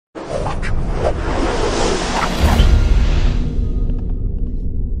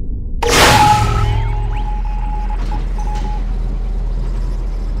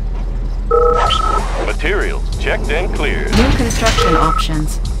construction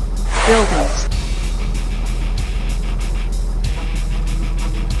options. Building.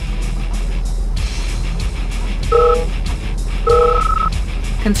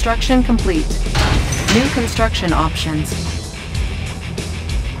 Construction complete. New construction options.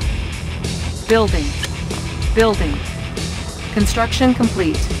 Building. Building. Construction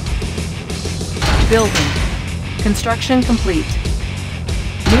complete. Building. Construction complete.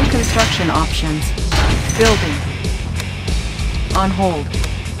 New construction options. Building. On hold.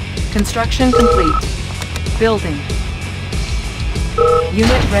 Construction complete. Building.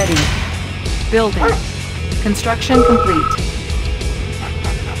 Unit ready. Building. Construction complete.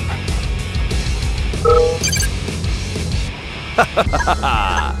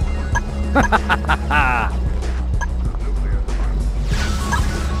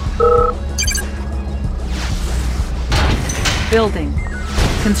 Building.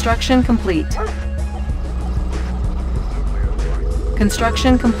 Construction complete.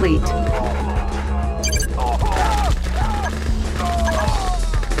 Construction complete.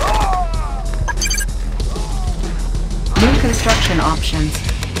 New construction options.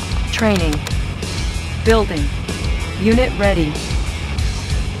 Training. Building. Unit ready.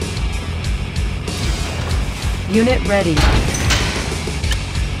 Unit ready.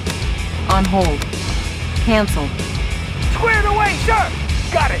 On hold. Cancel. Squared away, sir!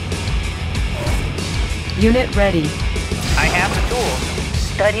 Got it! Unit ready. I have the tools.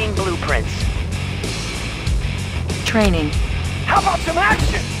 Studying blueprints. Training. How about some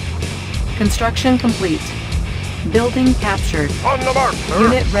action? Construction complete. Building captured. On the mark, sir.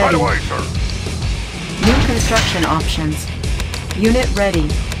 Unit ready. Right away, sir. New construction options. Unit ready.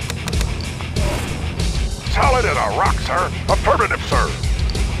 Solid as a rock, sir. Affirmative, sir.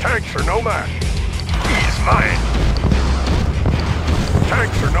 Tanks are no match. He's mine.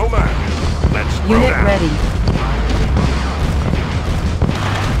 Tanks are no match. Let's throw Unit down. ready.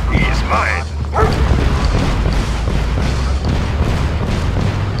 He's mine.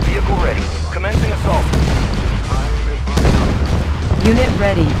 Vehicle ready. Commencing assault. Unit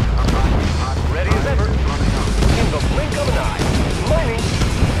ready. Ready as ever. In the blink of an eye. Mining.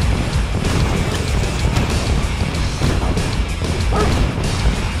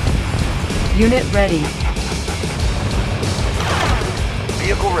 Unit ready.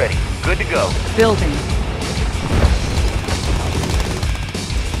 Vehicle ready. Good to go. Building.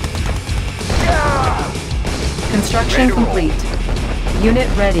 Construction Ready to roll. complete. Unit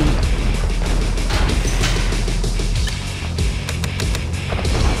ready.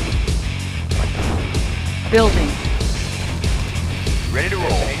 Building. Ready to roll.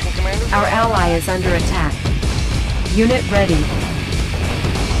 Destination, Commander? Our ally is under attack. Unit ready.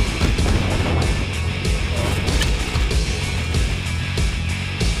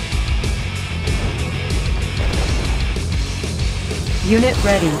 Unit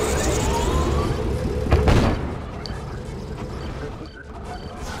ready.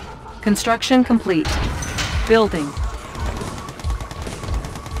 Construction complete. Building.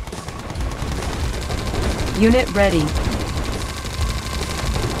 Unit ready.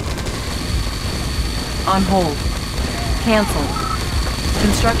 On hold. Cancel.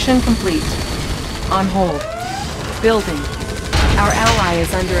 Construction complete. On hold. Building. Our ally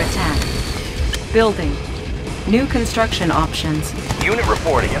is under attack. Building. New construction options. Unit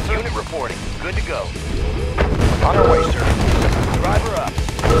reporting. Yes, sir. Unit reporting. Good to go. On our way, sir. Driver up.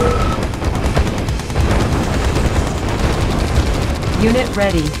 Unit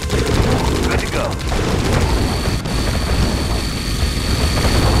ready. Good to go.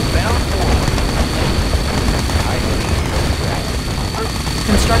 Bound forward.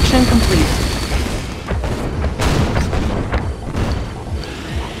 Construction complete.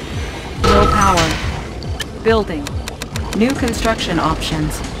 Low power. Building. New construction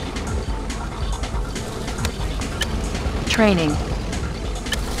options. Training.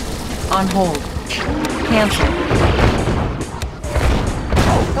 On hold. Cancel.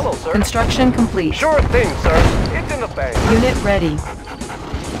 Hello, sir. Construction complete. Sure thing, sir. It's in the bag. Unit ready.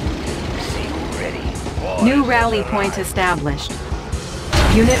 Seal ready. New rally point established.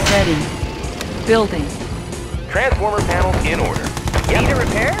 Unit ready. Building. Transformer panels in order. Need a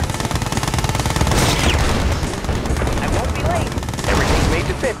repair? I won't be late. Everything's made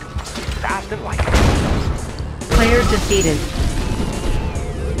to fit. Fast and light. Player defeated.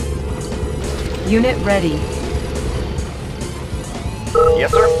 Unit ready.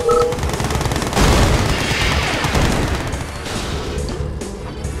 Yes, sir.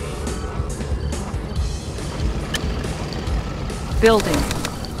 Building.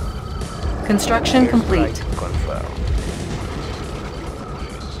 Construction complete.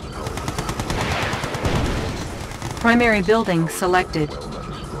 Primary building selected.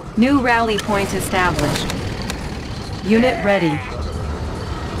 New rally point established. Unit ready.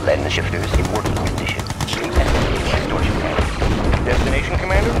 Letting the shifters in working condition. Destination,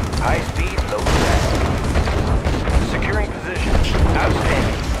 Commander? High speed, low drag. Securing position.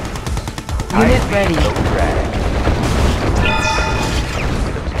 Outstanding. Unit ready. Low drag.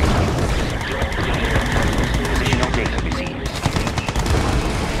 Positional data received.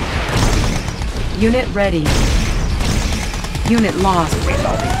 Unit ready. Unit lost.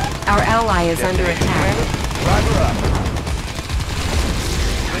 Our ally is under attack. Driver up.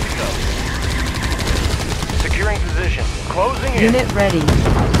 Good to go. Securing position. Closing in. Unit ready.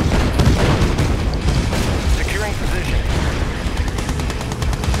 Securing position.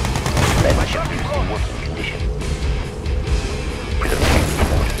 Let my shifters in working condition.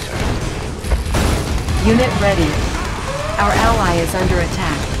 Unit ready. Our ally is under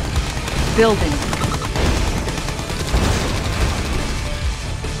attack. Building.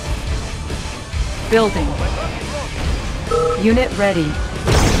 Building. Unit ready.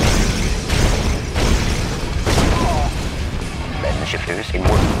 Letting the shifters in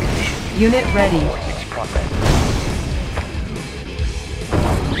working condition. Unit ready. Coordinates progress.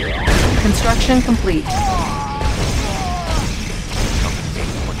 Construction complete.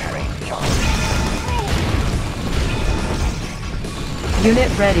 Compensating for terrain challenge.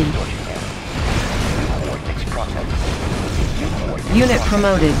 Unit ready. Coordinates progress. Unit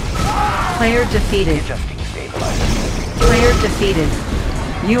promoted. Player defeated. Adjusting stabilizer. Player defeated.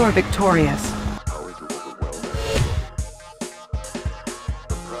 You are victorious.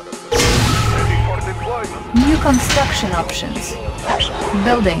 Ready for deployment. New construction options.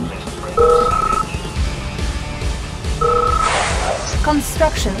 Building.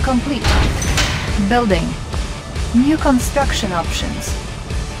 Construction complete. Building. New construction options.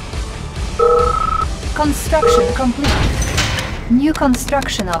 Construction complete. New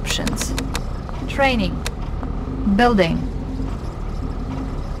construction options. Training. Building.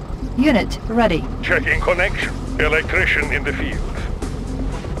 Unit ready. Checking connection. Electrician in the field.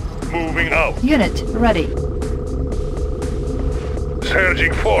 Moving out. Unit ready.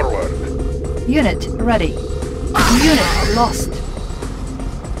 Surging forward. Unit ready. Unit lost.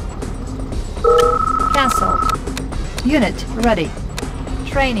 Cancelled. Unit ready.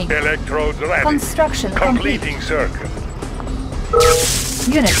 Training. Electrodes ready. Construction complete. Completing circuit.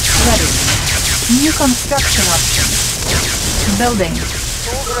 Unit ready. New construction options. Building.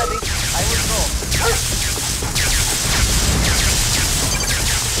 Tools ready. I will go.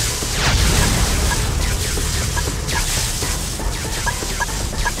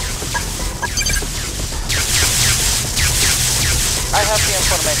 I have the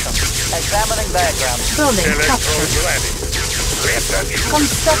information. Examining diagrams. Building Electrodes captured. ready. Let that shoot.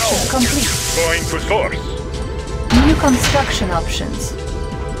 Construction complete. Going to source. New construction options.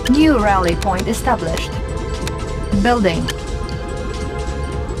 New rally point established. Building.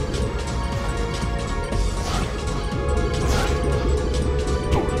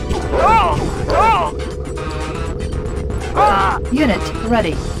 Unit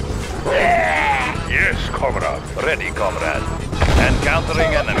ready. Yes, comrade. Ready, comrade.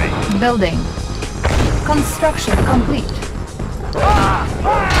 Encountering enemy. Building. Construction complete.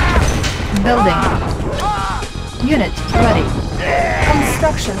 Building. Unit ready.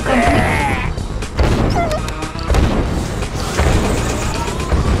 Construction complete.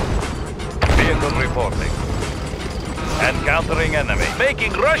 Vehicle reporting. Encountering enemy.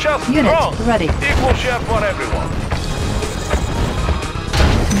 Making Russia Unit strong. ready. Equal share for everyone.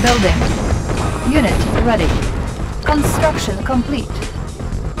 Building. Unit ready. Construction complete.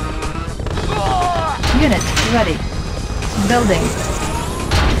 Unit ready. Building.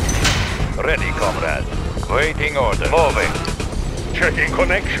 Ready, comrade. Waiting order. Moving. Checking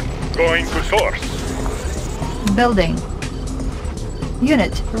connection. Going to source. Building.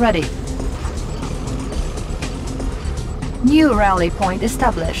 Unit ready. New rally point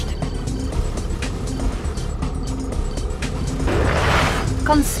established.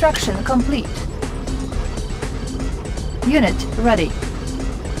 Construction complete. Unit ready.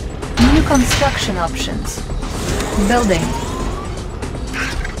 New construction options. Building.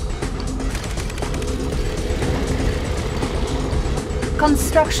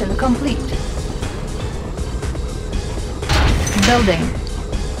 Construction complete. Building.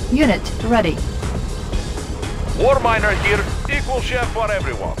 Unit ready. War miner here. Equal share for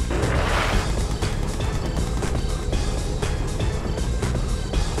everyone.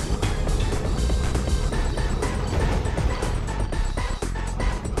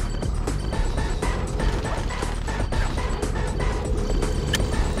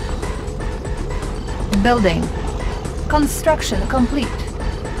 Building. Construction complete.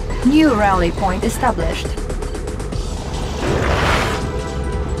 New rally point established.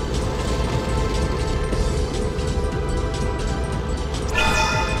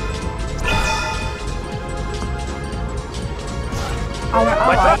 Our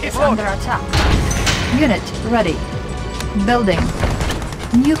ally is under attack. Unit ready. Building.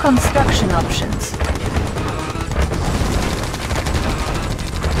 New construction options.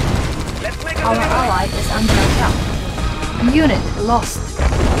 Our ally is under attack. Unit lost.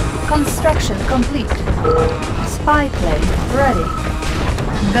 Construction complete. Spy plane ready.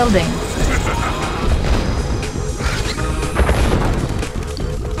 Building.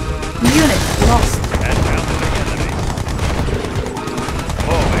 Unit lost.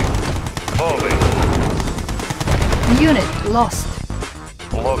 Moving. Unit lost.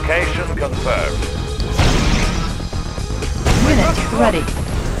 Location confirmed. Unit ready.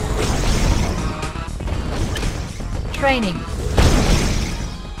 Training.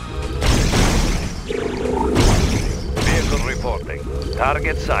 Vehicle reporting.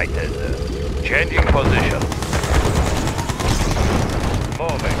 Target sighted. Changing position.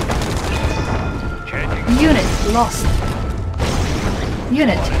 Moving. Changing. Unit lost.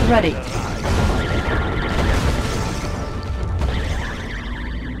 Unit ready.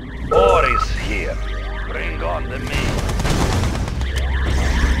 Ore is here. Bring on the meat.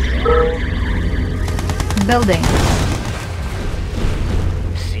 Building.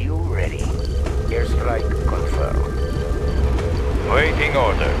 Seal ready. Airstrike confirmed. Waiting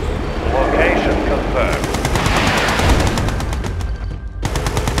orders. Location confirmed.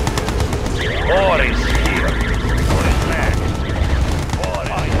 Ore is here. Ore is next. Ore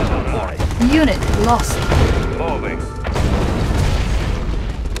is Unit lost. moving.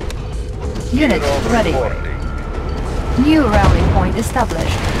 Unit ready. New rally point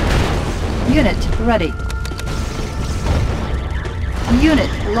established. Unit ready.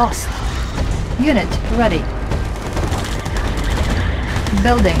 Unit lost. Unit ready.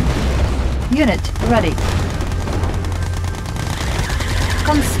 Building. Unit ready.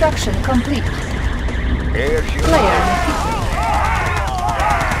 Construction complete. Air shield. Player defeated.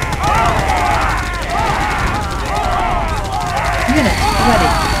 Unit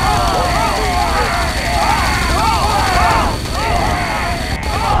ready.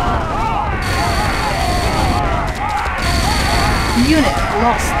 Unit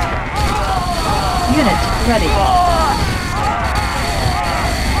lost. Unit ready.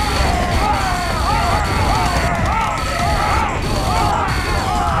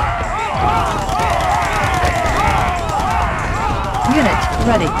 Unit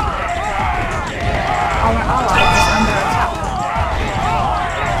ready. Our ally is under attack.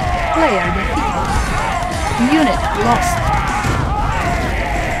 Player defeated. Unit lost.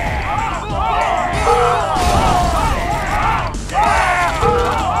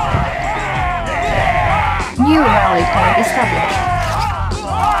 New rally point established.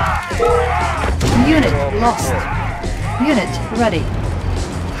 Unit lost. Unit ready.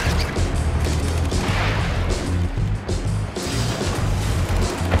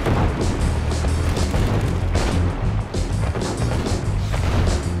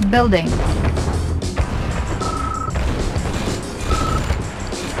 Building.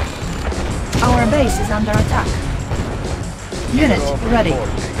 Our base is under attack. Unit ready.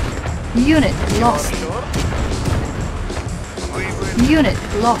 Unit lost. Unit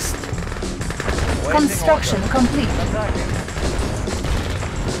lost. Construction complete.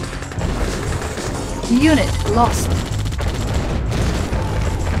 Unit lost.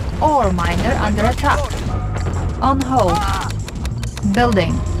 Ore miner under attack. On hold.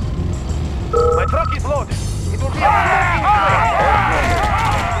 Building. My truck is loaded. It will be a